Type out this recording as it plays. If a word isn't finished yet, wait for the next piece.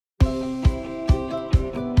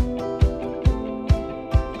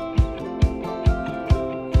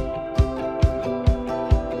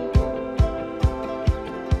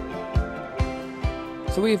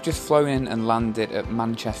So we have just flown in and landed at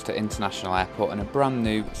Manchester International Airport in a brand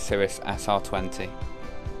new Cirrus SR20.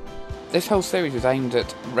 This whole series was aimed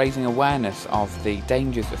at raising awareness of the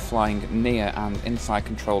dangers of flying near and inside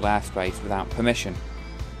controlled airspace without permission.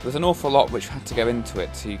 There was an awful lot which had to go into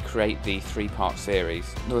it to create the three-part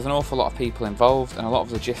series. There was an awful lot of people involved and a lot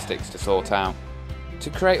of logistics to sort out.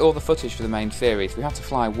 To create all the footage for the main series, we had to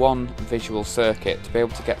fly one visual circuit to be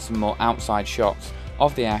able to get some more outside shots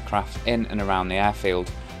of the aircraft in and around the airfield,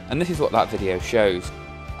 and this is what that video shows.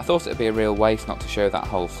 I thought it would be a real waste not to show that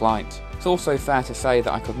whole flight. It's also fair to say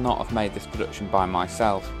that I could not have made this production by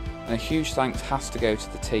myself, and a huge thanks has to go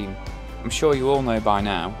to the team. I'm sure you all know by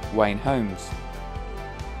now, Wayne Holmes.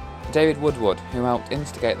 David Woodward, who helped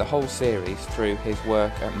instigate the whole series through his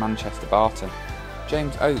work at Manchester Barton.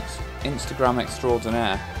 James Oates, Instagram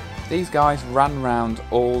extraordinaire. These guys ran round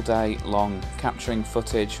all day long, capturing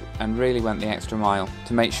footage and really went the extra mile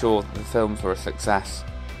to make sure that the films were a success.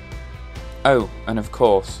 Oh, and of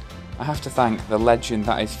course, I have to thank the legend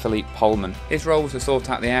that is Philippe Polman. His role was to sort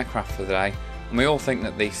out the aircraft for the day, and we all think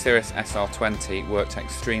that the Cirrus SR20 worked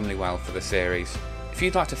extremely well for the series. If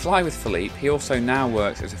you'd like to fly with Philippe, he also now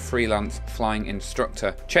works as a freelance flying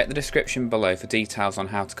instructor. Check the description below for details on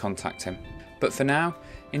how to contact him. But for now,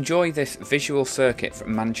 enjoy this visual circuit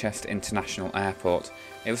from Manchester International Airport.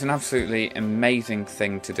 It was an absolutely amazing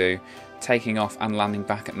thing to do, taking off and landing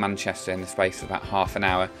back at Manchester in the space of about half an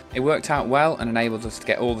hour. It worked out well and enabled us to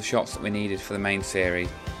get all the shots that we needed for the main series.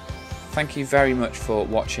 Thank you very much for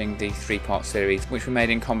watching the three-part series, which we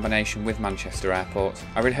made in combination with Manchester Airport.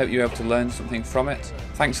 I really hope you were able to learn something from it.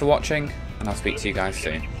 Thanks for watching, and I'll speak to you guys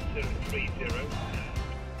soon.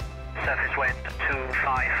 Surface wind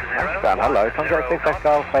 250. Hello, Tango 6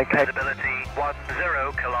 Golf, vacate. Visibility 10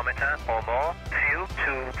 kilometre or more. Fuel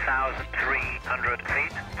 2,300 feet.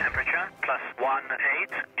 Temperature +18.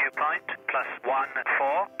 Dew point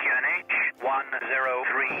 +14. QNH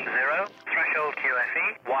 1030. Threshold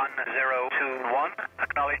QFE 1021.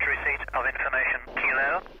 Acknowledge receipt of information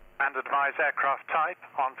Kilo. And advise aircraft type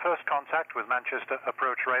on first contact with Manchester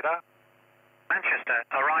approach radar. Manchester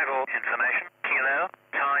arrival information Kilo.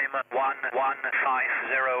 Time 1150.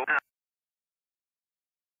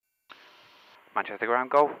 Manchester Ground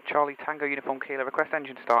Golf, Charlie Tango Uniform Kilo, request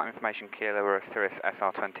engine start information Kilo or Cirrus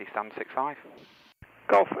SR20 stand 65.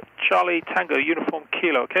 Golf Charlie Tango Uniform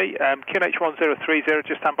Kilo, okay. QNH 1030,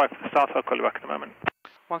 just stand by for the start, I'll call you back in a moment.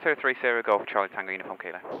 1030 Golf Charlie Tango Uniform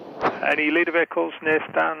Kilo. Any leader vehicles near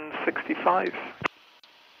stand 65?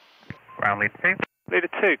 Ground lead 2. Leader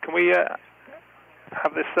 2, can we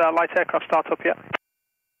have this light aircraft start up yet?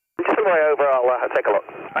 Just on the way over, I'll take a look.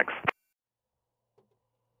 Thanks.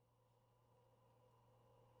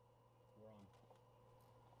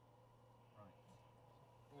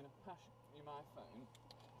 I'm going to pass you my phone.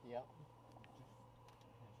 Yep.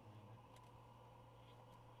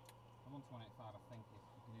 I'm on 285, I think it's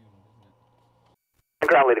noon, isn't it?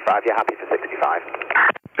 Ground leader 5, you're happy for 65.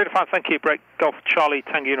 Leader 5, thank you. Break Golf Charlie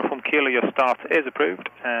Tango Uniform Kilo, your start is approved,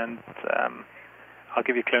 and I'll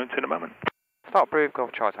give you clearance in a moment. Start approved,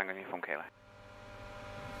 Golf Charlie Tango Uniform Kilo.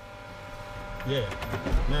 Yeah,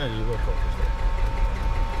 no, you will focus.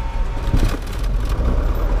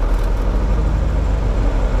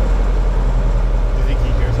 Do you think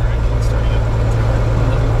he hears our engine starting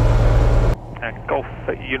up? Golf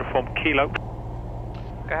Uniform Kilo.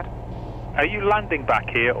 Go ahead. Are you landing back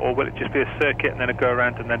here, or will it just be a circuit and then a go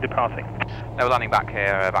around and then departing? No, we're landing back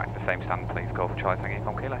here, back to the same stand, please. Golf Charlie Tango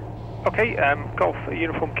Uniform Kilo. Okay, Golf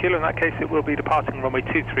Uniform Kilo, in that case it will be departing runway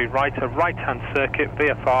 23 right, a right-hand circuit,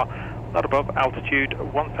 VFR, not above, altitude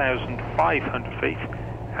 1,500 feet,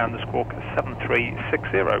 and the squawk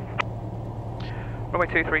 7360. Runway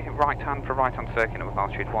 23 right-hand for right-hand circuit with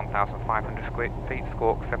altitude 1,500 feet,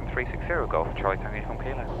 squawk 7360, Golf Charlie Tango Uniform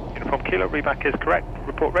Kilo. Uniform Kilo, reback is correct.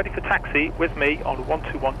 Report ready for taxi with me on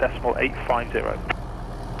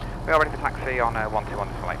 121.850. We are ready for taxi on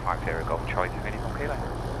 121.850, Golf Charlie Tango Uniform Kilo.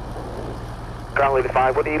 Ground leader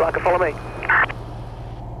 5, would you like to follow me?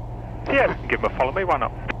 Yeah, we can give him a follow me, why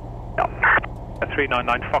not? Yep.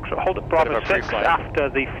 399 Foxtrot, hold at Bravo 6 after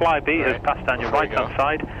the flyby has passed down your right-hand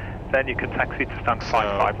side, then you can taxi to stand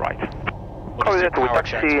 55 right. We'll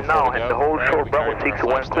taxi now and the whole short Bravo 6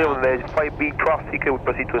 when clear of the 5B traffic, we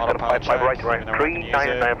proceed to stand 55 right, right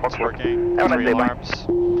 399 Foxtrot. Have a nice day, bye.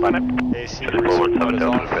 Bye now. AC Forward 7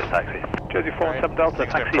 Delta for taxi. Jersey 47 Delta,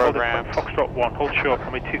 taxi hold at Foxtrot 1, hold short,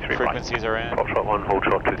 runway 23 right. frequencies are in. Foxtrot 1, hold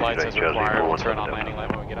short 23 Lights right, as Jersey required. 41 We'll turn on 7 landing light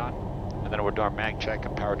when we get on. And then we'll do our mag check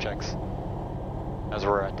and power checks as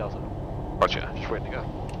we're at Delta. Roger. Just waiting to go.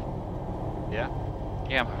 Yeah?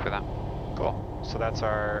 Yeah, I'm happy with that. Cool. So that's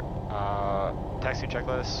our taxi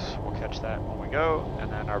checklist. We'll catch that when we go,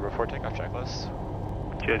 and then our before takeoff checklist.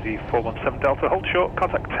 Jersey 417 Delta, hold short,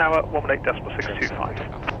 contact tower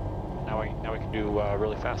 118.625. Now we can do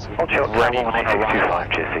really fast. Hold short, tower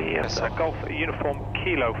 118.625, Jersey. Yes, Golf Uniform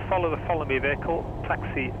Kilo, follow the Follow Me vehicle,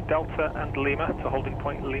 taxi Delta and Lima to holding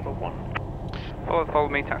point Lima 1. Follow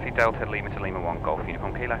me, taxi Delta, Lima to Lima 1, Golf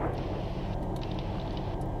Uniform Kilo.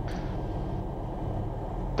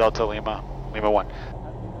 Delta Lima, Lima 1.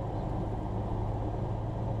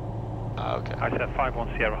 Okay. I said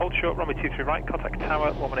 51 Sierra, hold short, runway 23 right, contact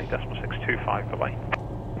tower 118.625, bye-bye.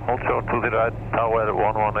 Hold short to the right, tower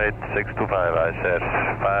 118.625, I said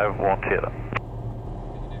 510.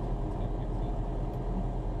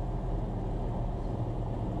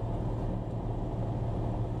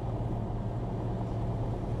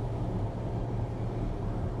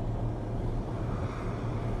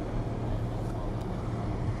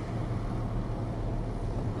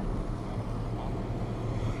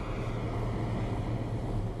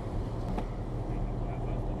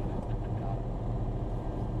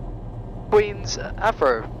 Queen's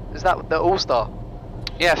Afro, is that the All-Star?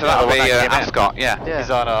 Yeah, so that'll be Ascot, yeah. He's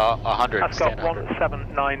on 100. Ascot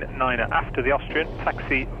 1799 after the Austrian,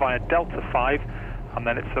 taxi via Delta 5, and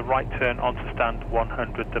then it's a right turn onto stand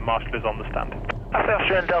 100, the marshal is on the stand. After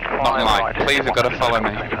Austrian Delta 5, Not like, please have got to follow me.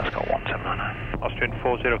 Ascot 1799. Austrian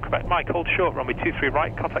 40 Quebec, Mike, hold short, runway 23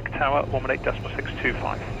 right, contact tower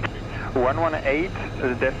 118.625.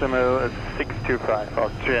 118.625,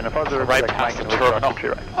 Austrian 40 Right Quebec, past Mike, the terminal.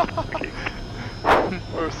 right.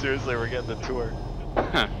 Oh, seriously, we're getting the tour.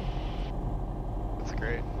 That's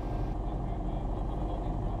great.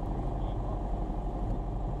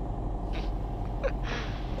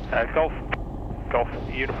 Golf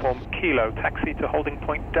Uniform Kilo, taxi to holding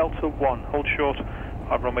point Delta 1, hold short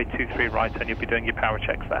on runway 23 right, and you'll be doing your power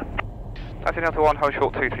checks there. Taxi Delta 1, hold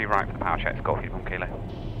short 23 right for the power checks, Golf Uniform Kilo.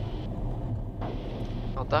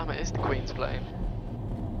 Oh damn, it is the Queen's plane.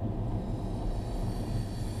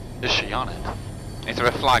 Is she on it? Is there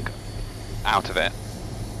a flag out of it?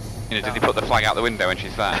 You know, did he put the flag out the window when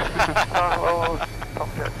she's there?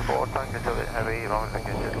 Subject 4 Tango Juliet Heavy, long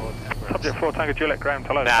finger Juliet. Subject 4 Tango Juliet ground,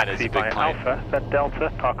 hello. That is taxi a big by plane. Alpha, then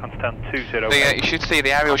Delta, park on stand 20. You should see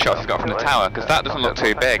the aerial shots he's got from the tower, because that doesn't look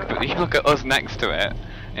too big, but you look at us next to it,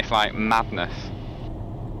 it's like madness.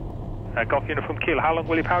 Golf Uniform Kilo, how long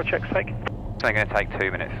will your power checks take? It's only going to take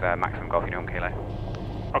 2 minutes, maximum Golf Uniform Kilo.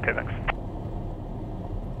 Okay, thanks.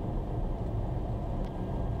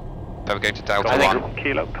 So we're going to Delta Golf 1. Uniform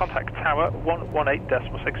Kilo, contact tower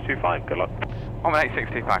 118.625, good luck.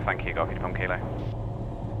 118.625, thank you, Golf Uniform Kilo.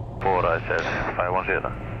 4, I said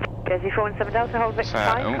 510. Jersey 417 Delta, hold Victor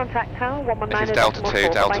 5, contact tower 119. This is Delta 2,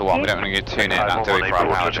 Delta 1, we don't want to get too near that, do we, for our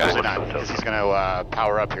power check? Because he's going to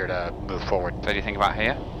power up here to move forward. So do you think about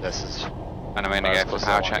here? This is... And I'm going to go for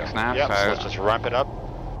power checks now, yep, so let's just ramp it up.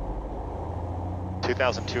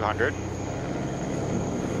 2,200.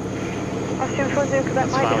 Austrian 40 Quebec,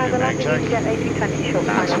 Mike, behind the landing, you get A320 short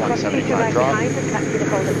Max final. Cross 175 2 right drop. behind and taxi to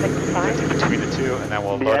hold at Victor 5. Between the two, and then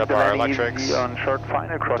we'll load up our electrics. On short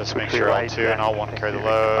final, cross Just make sure all 2 and all 1 carry the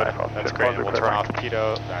load. That's great. We'll turn off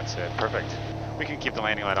pitot. That's it. Perfect. We can keep the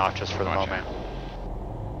landing light off just for the moment.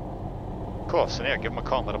 Cool. So yeah, give them a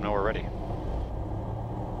call and let them know we're ready.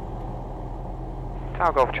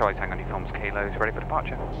 Tower Golf Charlie Tango Uniforms Kilos, ready for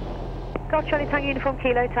departure. Golf Charlie Tango Uniform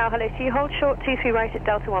Kilo, tower, hello to you. Hold short 23 right at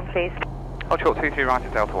Delta 1, please. Hold short 23 right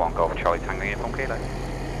at Delta 1, Golf Charlie Tango Uniform Kilo.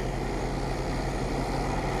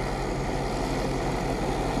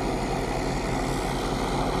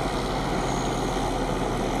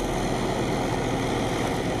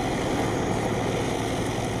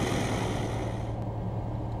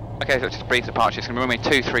 Okay, so it's just a brief departure. It's going to be runway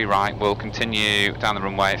 23 right. We'll continue down the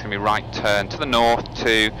runway. It's going to be right turn to the north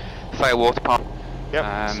to Thayer Water Park.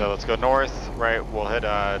 Yep, so let's go north, right, we'll head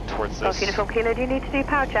towards this. Golf Uniform Kilo, do you need to do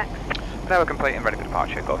power checks? No, we're complete and ready for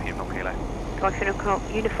departure. Golf Uniform Kilo. Golf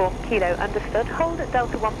Uniform Kilo, understood. Hold at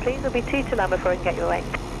Delta 1, please. There'll be 2 to land before I can get you away.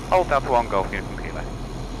 Hold Delta 1, Golf Uniform Kilo.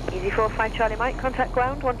 Easy 45 Charlie Mike, contact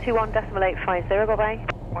ground 121.850, bye-bye.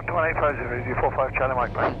 121.850, easy 45 Charlie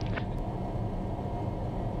Mike, bye.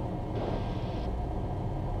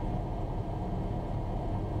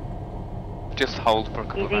 Just hold for a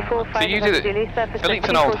couple Easy of hours. 45 So you do it. Philippe's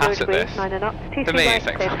an old pass at this. For me, it's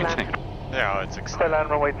exciting. Yeah, it's exciting. Land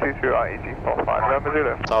runway 23 right, easy 45, November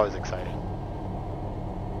Zulu. It's always exciting.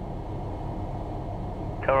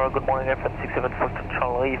 Tower, good morning, Airfield 67 Foxtrot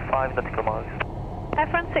Charlie, 5 nautical miles.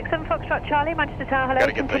 F1 67 Foxtrot Charlie, Manchester Tower, hello.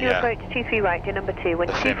 Gotta get Continue the, approach to 23 right, to number 2,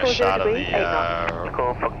 wind The famous 240 shot of degrees, 8 knots.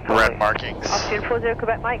 the red markings. Austrian 40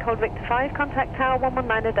 Quebec Mike, hold Victor 5, contact tower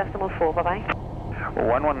 119.4, bye-bye.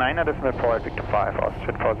 119 at decimal 4 at Victor 5,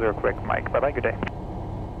 Austin 40, correct Mike. Bye-bye, good day.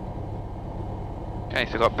 Okay,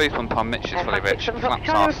 so we've got boost pump on, Mitch is fully rich, flaps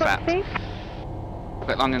are set.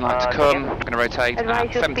 Split landing light to come, I'm going to rotate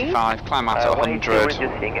at 75, climb out to 100, it's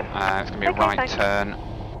going to be a right turn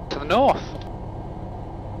to the north.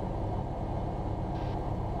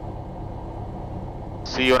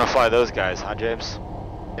 So you want to fly those guys, huh James?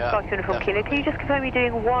 Yeah. Fox Uniform Kilo, can you just confirm you're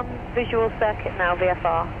doing one visual circuit now,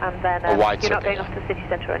 VFR, and then A wide you're not circuit, going off to the city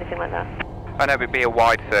centre or anything like that? I know, it'd be a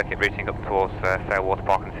wide circuit routing up towards Sailwater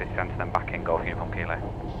Park and City Centre, then back in Golf Uniform Kilo.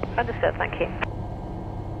 Understood, thank you.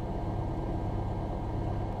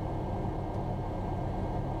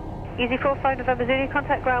 Easy 45 November Zulu,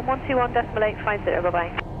 contact ground 121.850,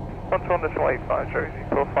 bye-bye. 121.850, easy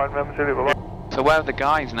 45 November Zulu, bye-bye. So where are the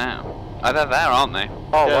guys now? Oh, they're there, aren't they?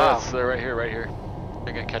 Oh Yeah, wow. that's, They're right here, right here.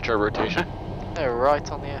 They're going to catch our rotation. They're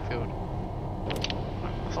right on the airfield.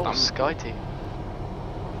 Oh, Sky Team.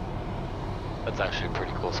 That's actually a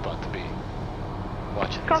pretty cool spot to be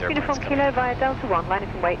watching these Golf airplanes Uniform come Kilo in. via Delta 1, line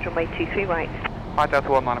up and wait, runway 23 right. Hi Delta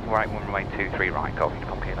 1, line up and right, runway 23 right, Golf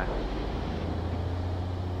Uniform Kilo.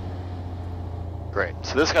 Great.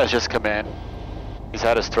 So this guy's just come in. He's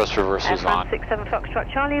had his thrust reversers on. 67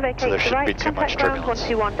 Foxtrot Charlie, So vacate there to shouldn't right, be too much contact ground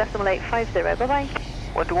turbulence. 121.850, bye-bye.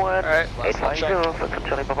 121.850, Foxtrot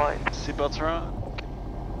Charlie, bye-bye. Seatbelts are on.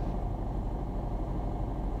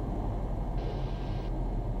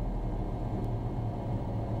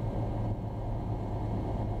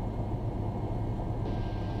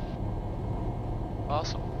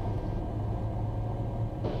 Awesome.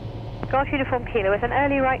 Golf Uniform Kilo with an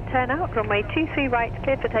early right turn out, runway 23 right,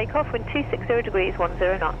 cleared for takeoff, wind 260 degrees, 10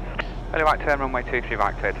 knots. Early right turn, runway 23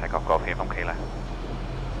 right, clear to take off, Golf Uniform Kilo.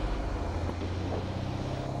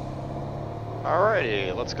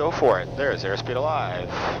 Alrighty, let's go for it. There's airspeed alive.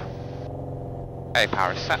 A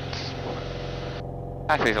power is set.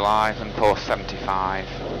 Airspeed alive and course 75.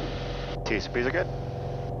 TSPs are good.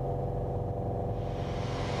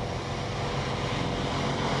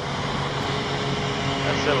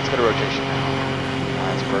 That's it, let's go to rotation now.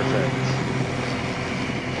 That's perfect.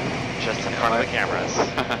 Just in front of the cameras.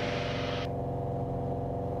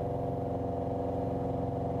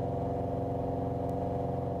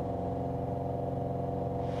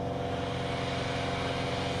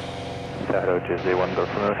 Hello, Jersey 1 Golf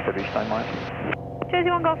Romeo, establish time line. Jersey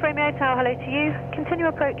 1 Golf Romeo Tower, hello to you. Continue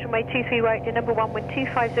approach runway 23 right to number 1, wind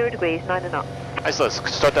 250 degrees, 9 knots. Nice, let's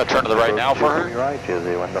start that turn to the right now for her. Right,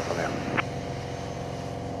 Jersey 1 Golf Romeo.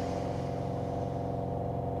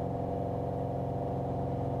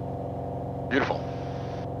 Beautiful.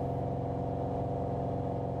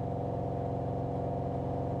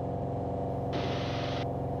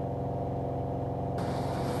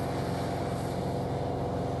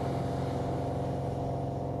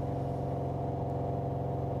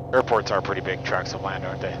 Airports are pretty big tracks of land,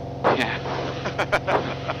 aren't they? Yeah.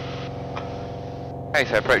 Okay,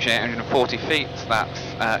 so approaching 840 feet, that's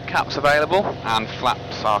caps available and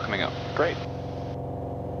flaps are coming up. Great.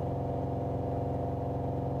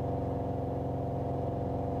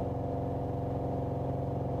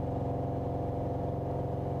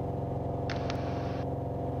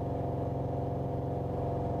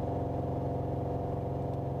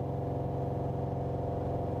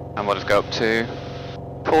 And we'll just go up to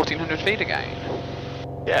 1400 feet again.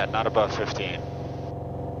 Yeah, not above 15.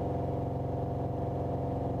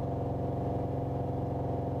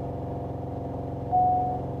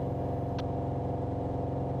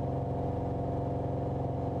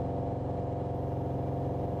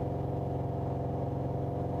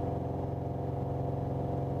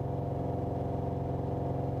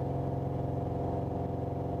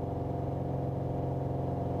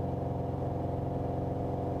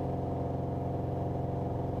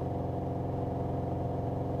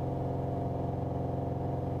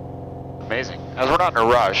 Amazing. As we're not in a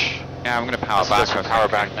rush. Yeah, I'm going to power back. Let's just power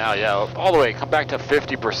back now, yeah. All the way, come back to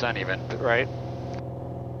 50% even, right?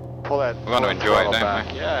 Pull that. We want to enjoy it, don't back.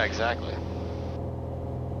 we? Yeah, exactly.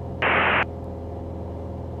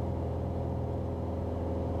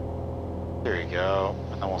 There you go.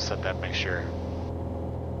 And then we'll set that, make sure.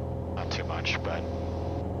 Not too much, but.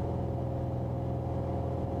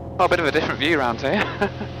 Oh, a bit of a different view around here.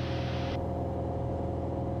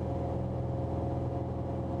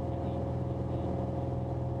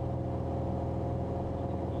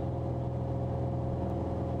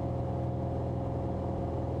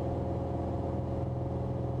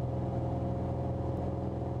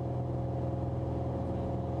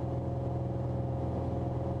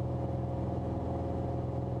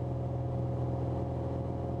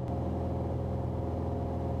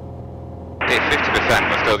 50%,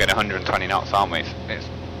 we're still getting 120 knots, aren't we?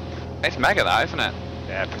 It's mega that, isn't it?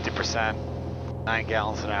 Yeah, 50%, 9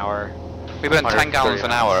 gallons an hour. We burn 10 gallons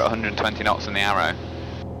an hour at 120 knots in the Arrow.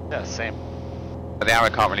 Yeah, same. But the Arrow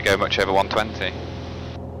can't really go much over 120.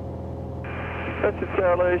 That's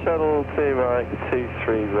Charlie, shuttle 2 right,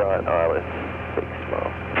 23 right, Island, 6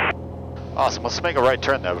 miles. Awesome, let's make a right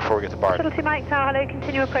turn though before we get to Bard. Shuttle 2 Mike Tower, hello,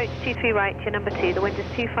 continue approach 23 right to your number 2. The wind is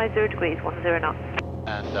 250 degrees, 10 knots.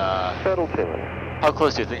 And Shuttle 2. how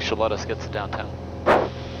close do you think she'll let us get to downtown?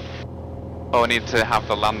 Oh, we need to have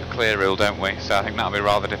the land clear rule, don't we? So I think that'll be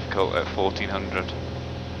rather difficult at 1400.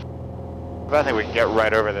 But I think we can get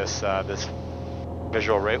right over this this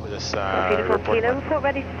visual rate with this Uniform Kilo, report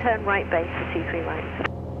ready to turn right base for 23 right.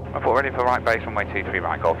 Report ready for right base, runway 23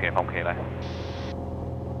 right, Golf Uniform Kilo.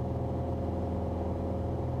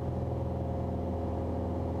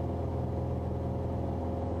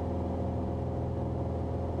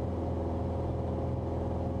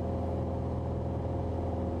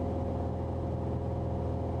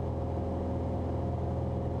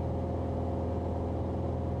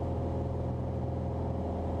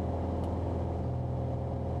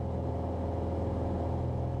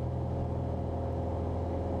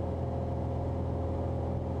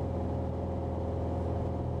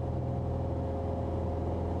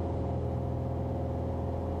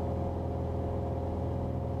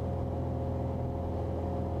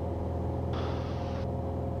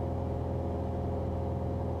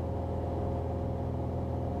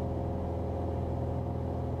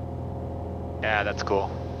 Yeah, that's cool.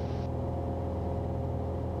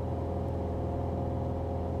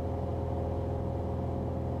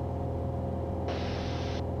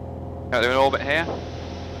 Are they in orbit here?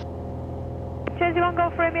 Jersey 1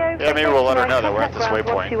 Golf Romeo. Yeah, maybe we'll let her know that we're at this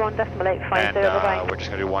waypoint. 121.850, And we're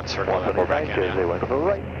just going to do one circle and then we're back in. Jersey 1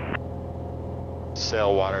 right.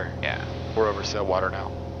 Sail water. Yeah. We're over sail water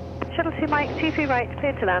now. Shuttle 2 Mike, 23 right,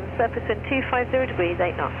 clear to land, surface wind 250 degrees,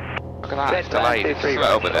 8 knots. Look at that, it's delayed. It's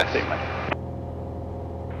slow with this.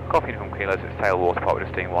 Golf Uniform Kilo, it's tail water part, we're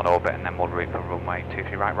just doing one orbit and then we'll route for runway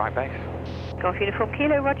 23 right, right base. Golf Uniform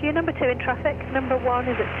Kilo, roger, your number 2 in traffic. Number 1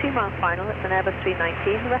 is at 2 mile final, it's an Airbus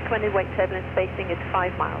 319. The recommended weight turbulence spacing is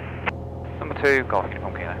 5 miles. Number 2, Golf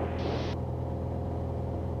Uniform Kilo.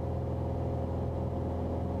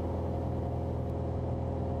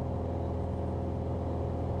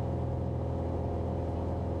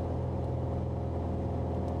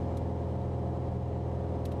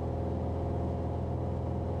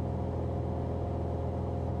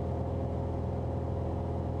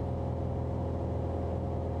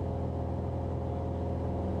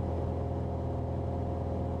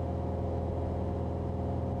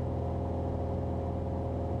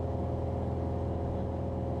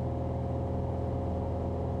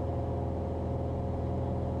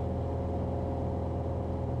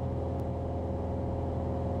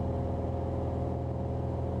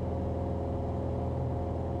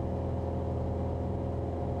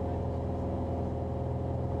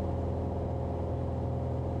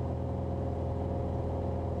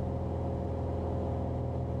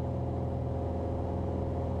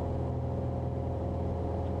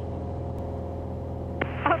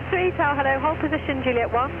 Up 3 Tower, hello, hold position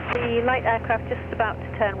Juliet 1. The light aircraft just about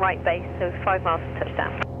to turn right base, so 5 miles to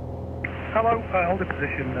touchdown. Hello, hold the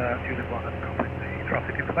position Juliet 1 and copy the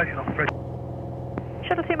traffic information on 3.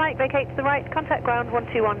 Shuttle 2 Mike, vacate to the right, contact ground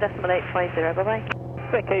 121.850, bye-bye.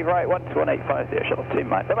 Vacate right, 121.850, shuttle 2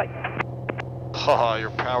 Mike, bye-bye. Oh,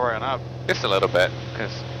 you're powering up. Just a little bit,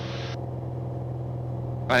 because...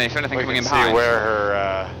 I mean, is there anything We coming in can behind? see where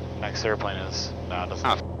her next airplane is. No, it doesn't.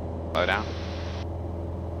 Oh, slow down.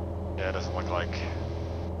 Yeah, it doesn't look like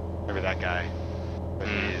maybe that guy, but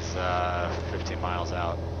he's 15 miles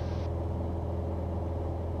out.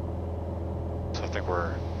 So I think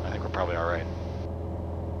we're probably all right.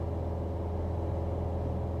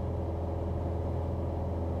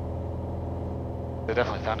 They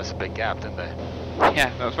definitely found us a big gap, didn't they? Yeah,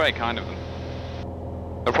 that was very kind of them.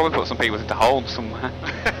 They'll probably put some people into Holmes somewhere.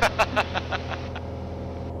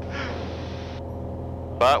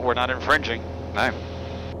 But we're not infringing. No.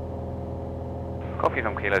 Golf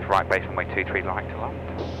Uniform Kilo's right base, runway 23 right to land.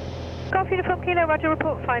 Golf Uniform Kilo, roger,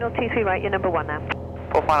 report final 23 right, you're number 1 now.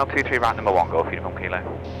 Full final 23 right, number 1, Golf Uniform Kilo.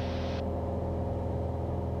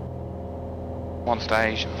 One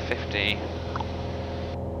stage, 50.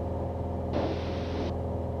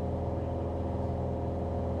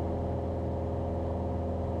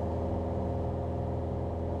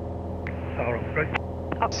 Tower up 3.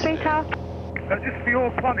 Up 3 Tower. Just for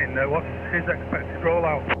your planning, what's his expected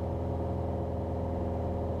rollout?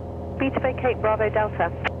 B to vacate Bravo Delta.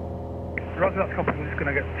 Roger, that's copy. We're just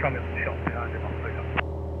going to get the transit shot behind him on 3.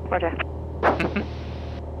 Roger.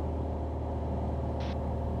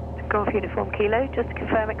 Golf Uniform Kilo, just to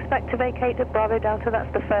confirm, expect to vacate at Bravo Delta,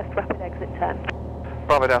 that's the first rapid exit turn.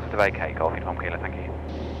 Bravo Delta to vacate, Golf Uniform Kilo, thank you.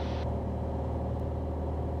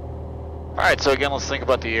 Alright, so again, let's think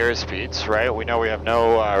about the airspeeds, right? We know we have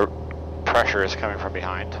no pressures coming from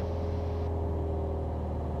behind.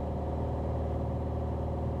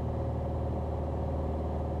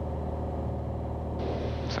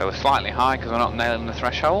 So we're slightly high because we're not nailing the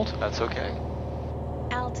threshold. That's okay.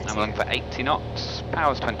 Altitude. I'm looking for 80 knots,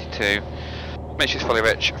 power's 22. Mitch is fully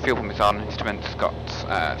rich, fuel pump is on, instrument's got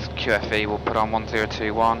QFE, we'll put on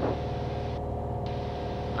 1021.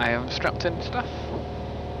 I am strapped in stuff.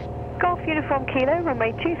 Golf Uniform Kilo,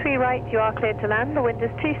 runway 23 right, you are cleared to land, the wind is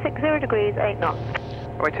 260 degrees, 8 knots.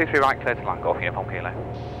 Runway 23 right, clear to land, Golf Uniform Kilo.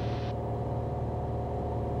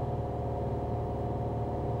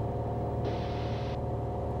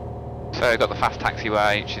 So we've got the fast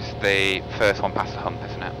taxiway, which is the first one past the hump,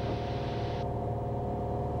 isn't it?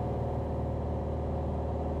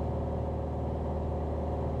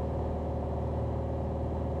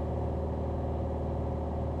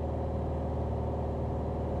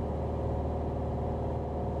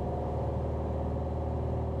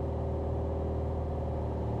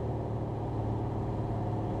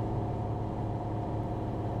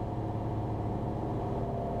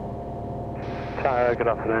 Good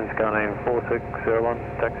afternoon, Scandinavian 4601,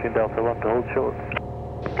 taxiing Delta 1 to hold short.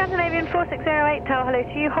 Scandinavian 4608, Tower, hello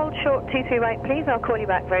to you, hold short 23 right please, I'll call you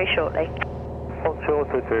back very shortly. Hold short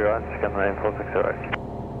 23 right, Scandinavian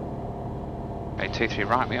 4608. Okay, 23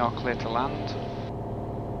 right, we are clear to land.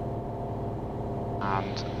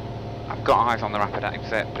 And I've got eyes on the rapid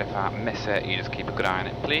exit, but if I miss it, you just keep a good eye on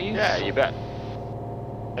it, please. Yeah, you bet.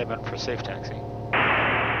 Payment for safe taxi.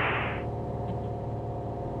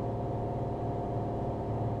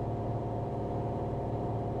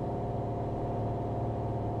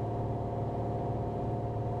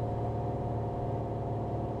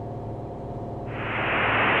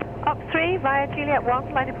 Via Juliet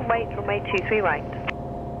 1, line up and wait, runway 23 right.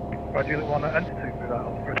 Right, Juliet 1, enter 2 through that,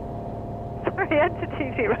 Alfred. Sorry, enter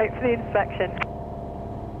 23 right for the inspection.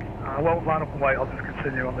 I won't line up and wait, I'll just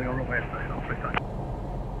continue on the runway inspection, Alfred, thanks.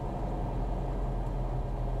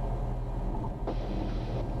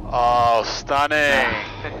 Oh, stunning!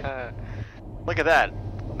 Look at that.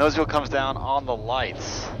 Nose wheel comes down on the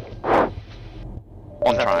lights.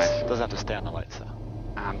 One try. Doesn't have to stay on the lights though.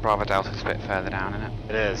 And Bravo Delta's a bit further down, isn't it?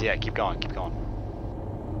 It is, yeah, keep going, keep going.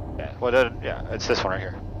 Yeah, well, yeah, it's this one right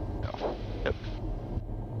here. Oh. Yep.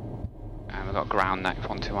 And we've got ground next,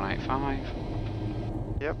 12185.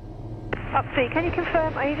 Yep. Up 3, can you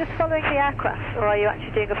confirm, are you just following the aircraft, or are you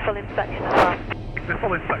actually doing a full inspection as well? The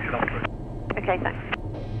full inspection, Alfred. Okay, thanks.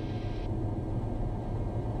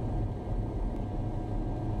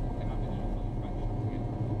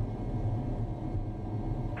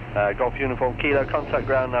 Golf Uniform Kilo, contact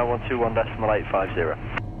ground now 121.850.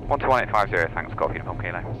 121.850, thanks, Golf Uniform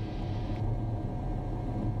Kilo.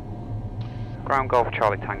 Ground Golf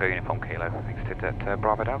Charlie Tango Uniform Kilo, exited at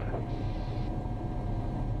Bravo Delta.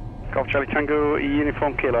 Golf Charlie Tango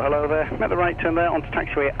Uniform Kilo, hello there. Make the right turn there onto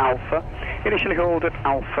taxiway Alpha. Initially hold at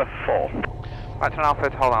Alpha 4. Right turn Alpha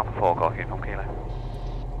to hold Alpha 4, Golf Uniform Kilo.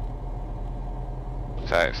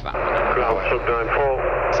 So it's that. Ground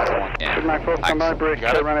Sub-94. Second one. Yeah. Sub-94, stand by, break,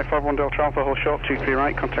 Got it. runway 51 Delta Alpha, hold short, 23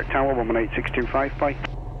 right, contact tower 118.625, bye.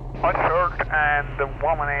 Hold short and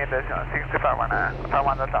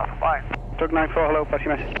 118.625 Delta Alpha, bye. Doug 94, hello, pass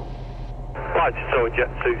your message. Right, so jet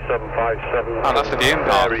 2757. Oh, that's the view.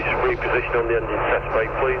 Oh. Reposition on the engine test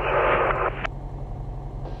brake, please.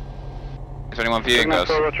 Is there anyone viewing Doug us?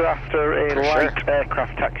 94, roger, after a For light sure.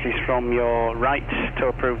 aircraft taxis from your right to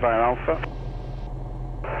approve via Alpha.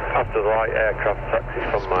 After the light aircraft taxi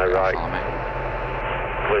from my right, Follow me.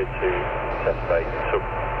 clear to test brake, sub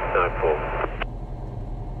 94.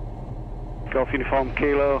 Golf Uniform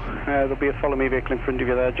Kilo, there'll be a follow me vehicle in front of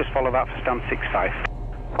you there, just follow that for stand 65.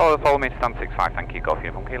 Follow me to stand 65, thank you, Golf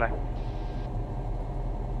Uniform Kilo.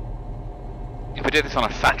 If we did this on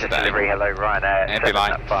a Saturday, Delivery, hello, Ryanair. it'd be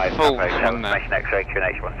like full, wouldn't it? Information X-ray,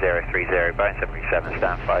 QNH 1030, Boeing 737,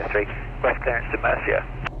 stand 53. West clearance to Mercia.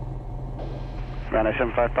 Ryanair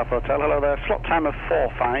 75 Papa Hotel, hello there. Slot time of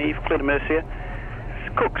 4-5, clear to Mercia.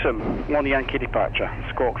 Cookson, 1 Yankee departure.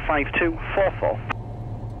 Squawk 5244.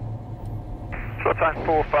 Slot time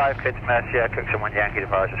 4-5, clear to Mercia, Cookson 1 Yankee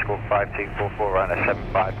departure, squawk 5244, Ryanair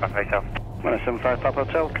 75 Papa Hotel. Ryanair 75 Papa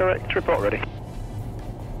Hotel, correct, report ready.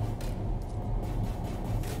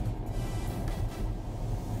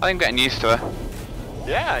 I think I'm getting used to her.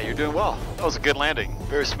 Yeah, you're doing well. That was a good landing.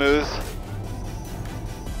 Very smooth.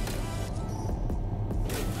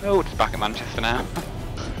 Oh, it's back at Manchester now.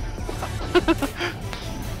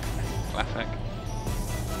 Classic.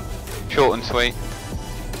 Short and sweet.